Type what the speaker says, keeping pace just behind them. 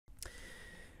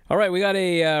All right, we got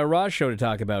a Raw show to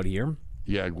talk about here.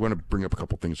 Yeah, I want to bring up a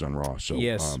couple things on Raw. So,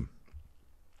 yes.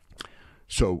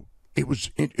 So it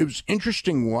was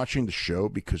interesting watching the show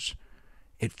because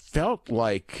it felt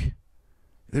like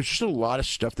there's just a lot of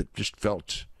stuff that just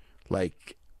felt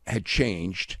like had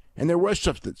changed, and there was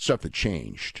stuff that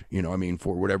changed. You know, I mean,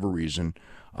 for whatever reason,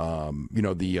 you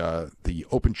know, the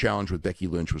open challenge with Becky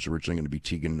Lynch was originally going to be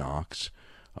Tegan Nox.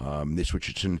 They switched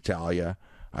it to Natalya.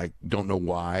 I don't know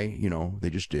why. You know, they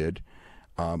just did.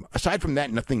 Aside from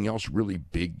that, nothing else really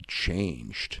big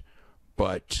changed.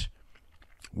 But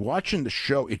watching the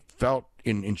show, it felt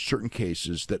in certain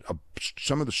cases that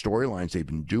some of the storylines they've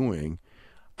been doing,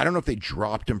 I don't know if they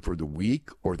dropped him for the week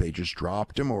or they just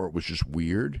dropped him or it was just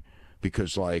weird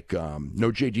because, like,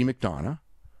 no J.D. McDonough,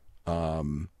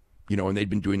 you know, and they'd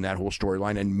been doing that whole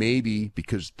storyline. And maybe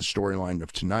because the storyline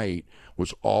of tonight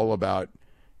was all about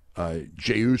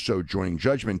Jey Uso joining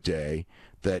Judgment Day,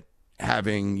 that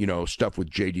having, you know, stuff with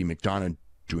J.D. McDonough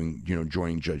doing, you know,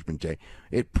 joining Judgment Day,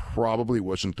 it probably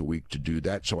wasn't the week to do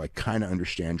that. So I kind of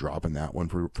understand dropping that one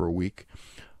for a week.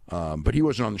 But he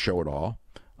wasn't on the show at all.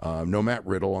 No Matt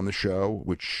Riddle on the show,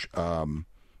 which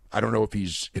I don't know if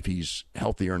he's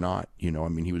healthy or not. You know, I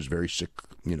mean, he was very sick,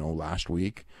 you know, last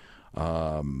week.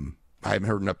 I haven't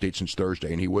heard an update since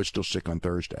Thursday, and he was still sick on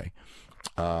Thursday.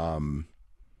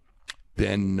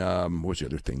 Then what was the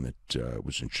other thing that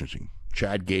was interesting?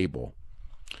 Chad Gable.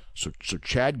 So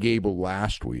Chad Gable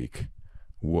last week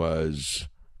was,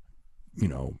 you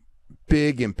know,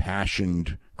 big,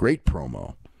 impassioned, great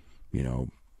promo. You know,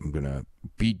 I'm going to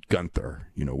beat Gunther,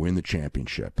 you know, win the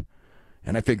championship.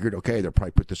 And I figured, okay, they'll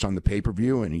probably put this on the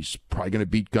pay-per-view, and he's probably going to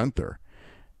beat Gunther.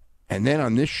 And then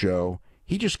on this show,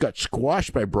 he just got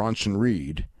squashed by Bronson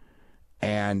Reed.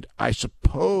 And I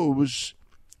suppose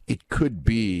it could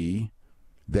be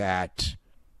that,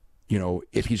 you know,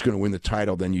 if he's going to win the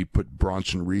title, then you put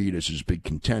Bronson Reed as his big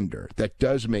contender. That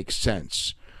does make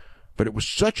sense. But it was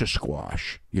such a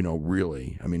squash, you know,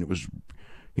 really. I mean, it was,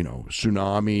 you know,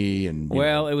 tsunami and...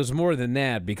 Well, it was more than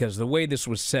that because the way this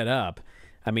was set up,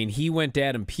 I mean, he went to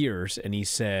Adam Pearce and he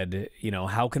said, you know,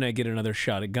 how can I get another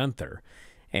shot at Gunther?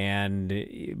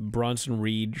 And Bronson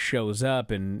Reed shows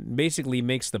up and basically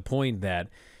makes the point that,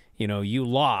 you know, you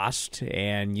lost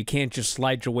and you can't just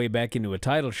slide your way back into a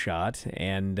title shot.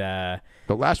 And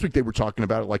but last week they were talking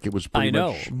about it like it was pretty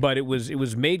much... but it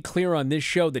was made clear on this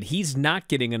show that he's not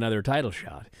getting another title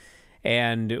shot.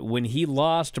 And when he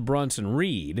lost to Bronson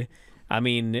Reed, I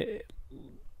mean,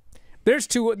 there's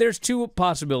two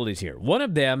possibilities here. One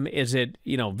of them is that,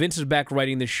 you know, Vince is back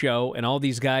writing the show, and all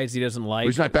these guys he doesn't like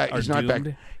he's not back. are He's not doomed.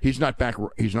 back. He's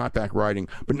not back writing.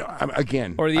 But no,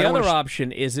 again, or the other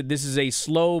option is that this is a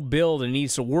slow build and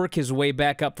needs to work his way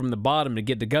back up from the bottom to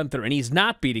get to Gunther, and he's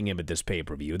not beating him at this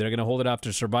pay-per-view. They're going to hold it off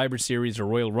to Survivor Series or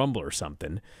Royal Rumble or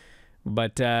something.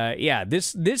 But yeah,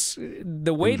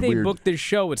 the way they booked this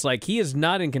show, it's like he is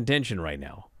not in contention right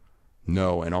now.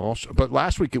 No, and also, but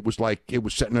last week it was like it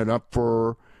was setting it up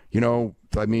for, you know,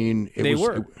 I mean,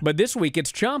 but this week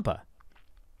it's Ciampa.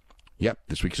 Yep,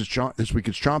 this week it's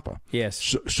Ciampa.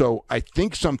 Yes. So I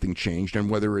think something changed,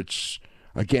 and whether it's,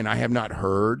 again, I have not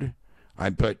heard,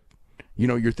 but you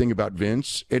know, your thing about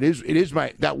Vince, it is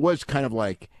that was kind of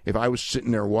like if I was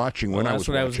sitting there watching when I was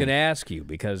watching. That's what I was going to ask you,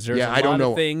 because there's a I don't lot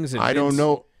know of things. I don't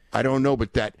know,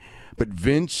 but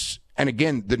Vince. And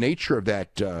again, the nature of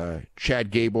that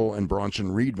Chad Gable and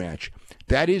Bronson Reed match,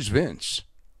 that is Vince.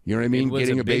 You know what I mean? It was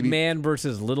a big man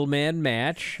versus little man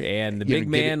match, and the big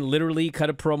man literally cut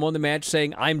a promo in the match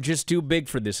saying, "I'm just too big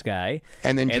for this guy."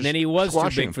 And then he was too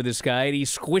big for this guy, and he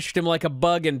squished him like a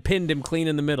bug and pinned him clean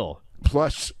in the middle.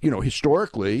 Plus, you know,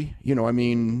 historically, you know, I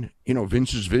mean, you know,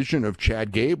 Vince's vision of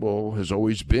Chad Gable has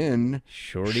always been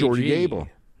Shorty Gable.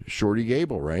 Shorty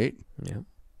Gable, right? Yeah.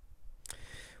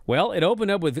 Well, it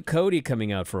opened up with Cody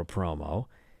coming out for a promo,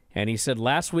 and he said,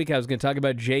 last week I was going to talk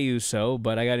about Jey Uso,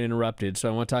 but I got interrupted, so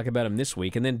I want to talk about him this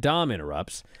week. And then Dom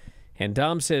interrupts, and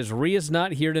Dom says, Rhea's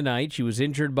not here tonight. She was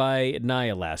injured by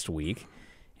Nia last week,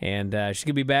 and she's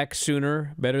going to be back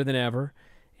sooner, better than ever,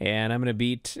 and I'm going to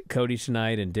beat Cody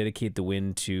tonight and dedicate the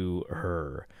win to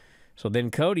her. So then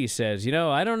Cody says, you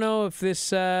know, I don't know if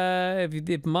this,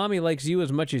 if Mommy likes you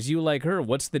as much as you like her.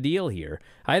 What's the deal here?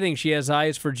 I think she has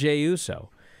eyes for Jey Uso.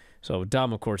 So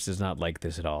Dom, of course, does not like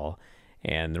this at all.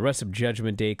 And the rest of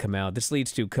Judgment Day come out. This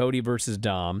leads to Cody versus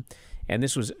Dom. And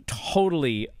this was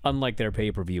totally unlike their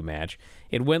pay-per-view match.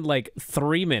 It went like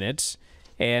 3 minutes.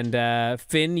 And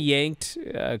Finn yanked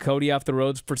Cody off the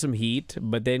ropes for some heat.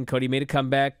 But then Cody made a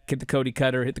comeback, hit the Cody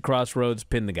cutter, hit the crossroads,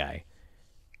 pin the guy.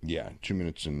 Yeah, 2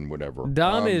 minutes and whatever.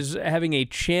 Dom is having a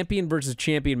champion versus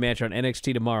champion match on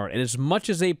NXT tomorrow. And as much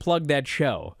as they plug that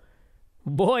show,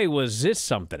 Boy, was this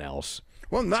something else.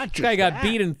 Well, not just This guy got that.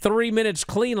 beat in 3 minutes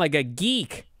clean like a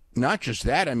geek. Not just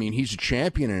that. I mean, he's a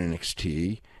champion in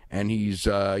NXT, and he's,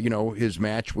 his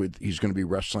match he's going to be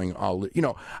wrestling all,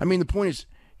 I mean, the point is,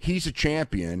 he's a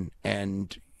champion,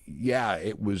 and yeah,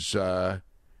 it was,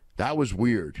 that was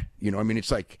weird. I mean,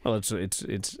 it's like, Well, it's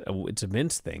a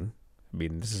Vince thing. I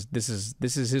mean, this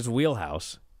is his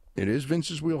wheelhouse. it is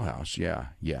Vince's wheelhouse. Yeah.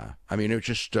 I mean, it was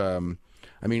just,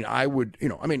 I would,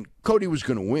 Cody was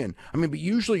going to win. I mean, but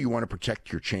usually you want to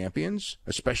protect your champions,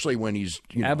 especially when he's,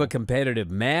 Have a competitive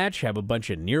match, have a bunch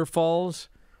of near falls.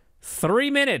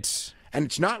 3 minutes. And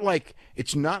it's not like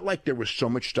there was so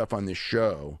much stuff on this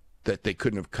show that they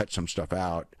couldn't have cut some stuff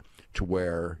out to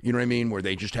where, you know what I mean, where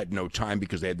they just had no time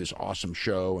because they had this awesome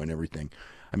show and everything.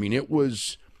 I mean, it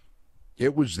was there,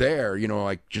 the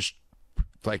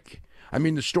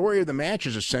story of the match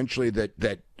is essentially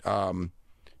that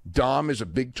Dom is a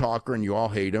big talker and you all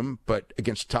hate him, but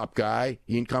against the top guy,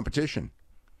 he ain't competition.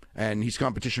 And he's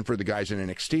competition for the guys in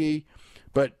NXT,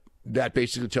 but that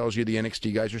basically tells you the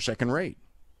NXT guys are second rate.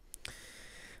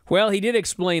 Well, he did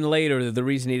explain later that the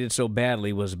reason he did so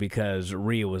badly was because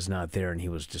Rhea was not there and he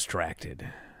was distracted.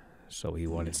 So he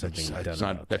wanted something done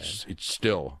about that. It's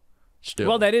still.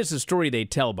 Well, that is the story they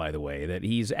tell, by the way, that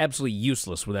he's absolutely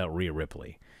useless without Rhea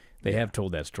Ripley. They have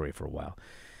told that story for a while.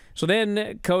 So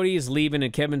then Cody is leaving,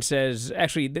 and Kevin says,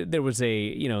 actually, there was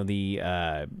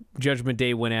the Judgment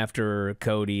Day went after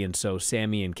Cody, and so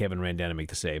Sammy and Kevin ran down to make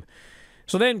the save.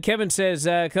 So then Kevin says,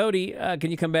 Cody,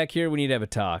 can you come back here? We need to have a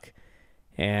talk.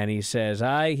 And he says,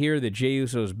 I hear that Jey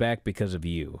Uso is back because of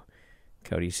you.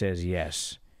 Cody says,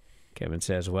 yes. Kevin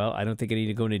says, well, I don't think I need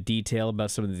to go into detail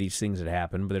about some of these things that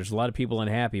happened, but there's a lot of people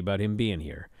unhappy about him being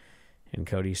here. And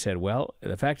Cody said, well,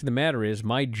 the fact of the matter is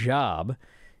my job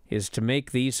is to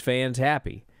make these fans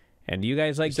happy. And do you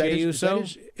guys like Jey Uso?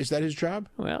 Is that his job?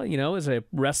 Well, as a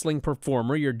wrestling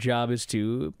performer, your job is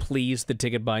to please the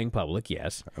ticket-buying public,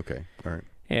 yes. Okay, all right.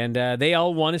 And they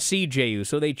all want to see Jey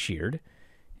Uso. They cheered.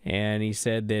 And he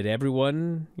said that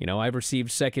everyone, I've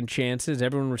received second chances.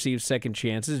 Everyone receives second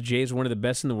chances. Jay's one of the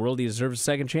best in the world. He deserves a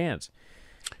second chance.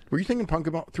 Were you thinking Punk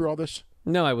about through all this?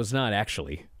 No, I was not,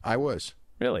 actually. I was.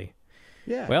 Really?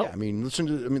 Yeah. Well, yeah. Listen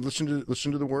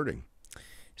to the wording.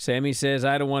 Sammy says,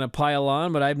 I don't want to pile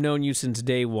on, but I've known you since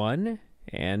day one,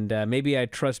 and maybe I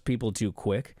trust people too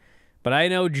quick. But I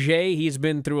know Jay, he's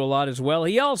been through a lot as well.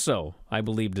 He also, I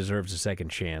believe, deserves a second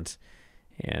chance.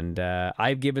 And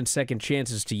I've given second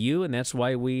chances to you, and that's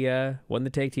why we won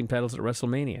the tag team titles at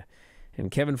WrestleMania.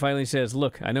 And Kevin finally says,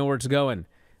 look, I know where it's going.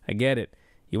 I get it.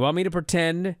 You want me to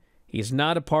pretend he's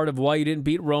not a part of why you didn't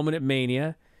beat Roman at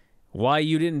Mania, why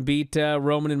you didn't beat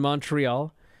Roman in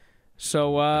Montreal.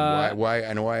 So why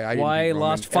I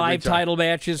lost 5 title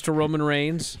matches to Roman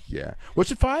Reigns. Yeah.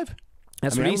 Was it 5?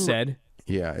 That's what he said.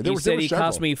 Yeah. He said he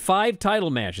cost me 5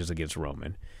 title matches against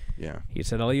Roman. Yeah. He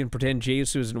said, I'll even pretend Jey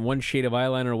Uso is one shade of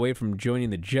eyeliner away from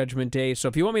joining the Judgment Day. So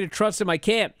if you want me to trust him, I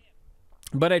can't.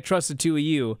 But I trust the two of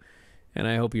you, and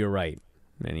I hope you're right.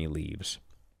 And he leaves.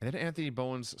 And then Anthony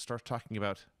Bowens starts talking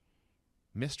about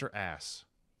Mr. Ass.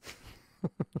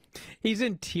 He's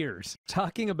in tears,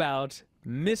 talking about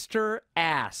Mr.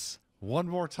 Ass. One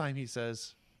more time, he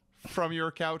says, from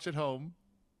your couch at home,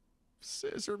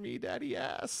 scissor me, daddy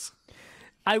ass.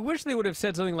 I wish they would have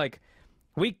said something like,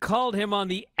 we called him on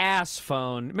the ass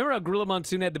phone. Remember how Gorilla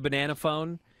Monsoon had the banana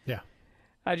phone? Yeah.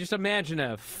 I just imagine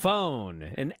a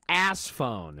phone, an ass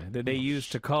phone that they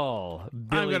used to call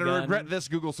Billy I'm going to Gunn. regret this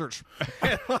Google search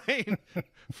headline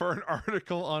for an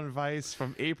article on Vice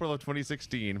from April of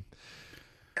 2016.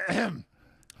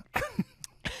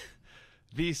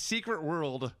 The secret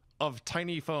world of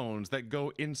tiny phones that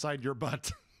go inside your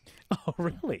butt. Oh,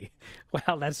 really?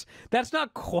 Wow, that's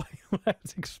not quite what I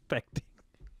was expecting.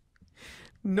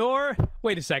 Nor,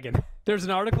 wait a second. There's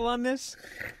an article on this?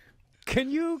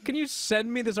 Can you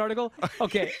send me this article?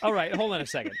 Okay, all right, hold on a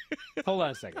second. Hold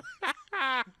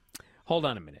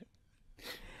on a minute.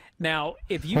 Now,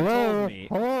 if you told me,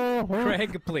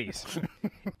 Craig, please.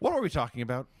 What are we talking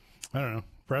about? I don't know.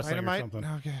 Wrestling or Dynamite? something.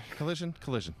 Okay, collision.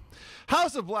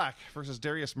 House of Black versus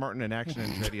Darius Martin in action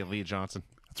and Teddy Lee Johnson.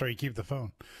 That's where you keep the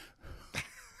phone.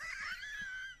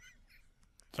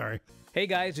 Sorry. Hey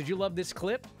guys, did you love this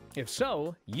clip? If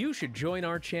so, you should join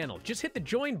our channel. Just hit the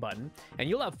join button, and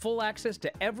you'll have full access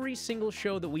to every single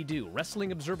show that we do.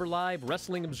 Wrestling Observer Live,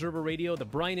 Wrestling Observer Radio, The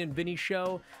Bryan and Vinny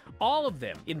Show, all of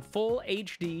them in full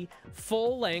HD,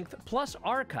 full length, plus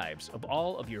archives of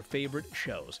all of your favorite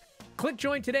shows. Click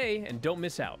join today and don't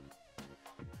miss out.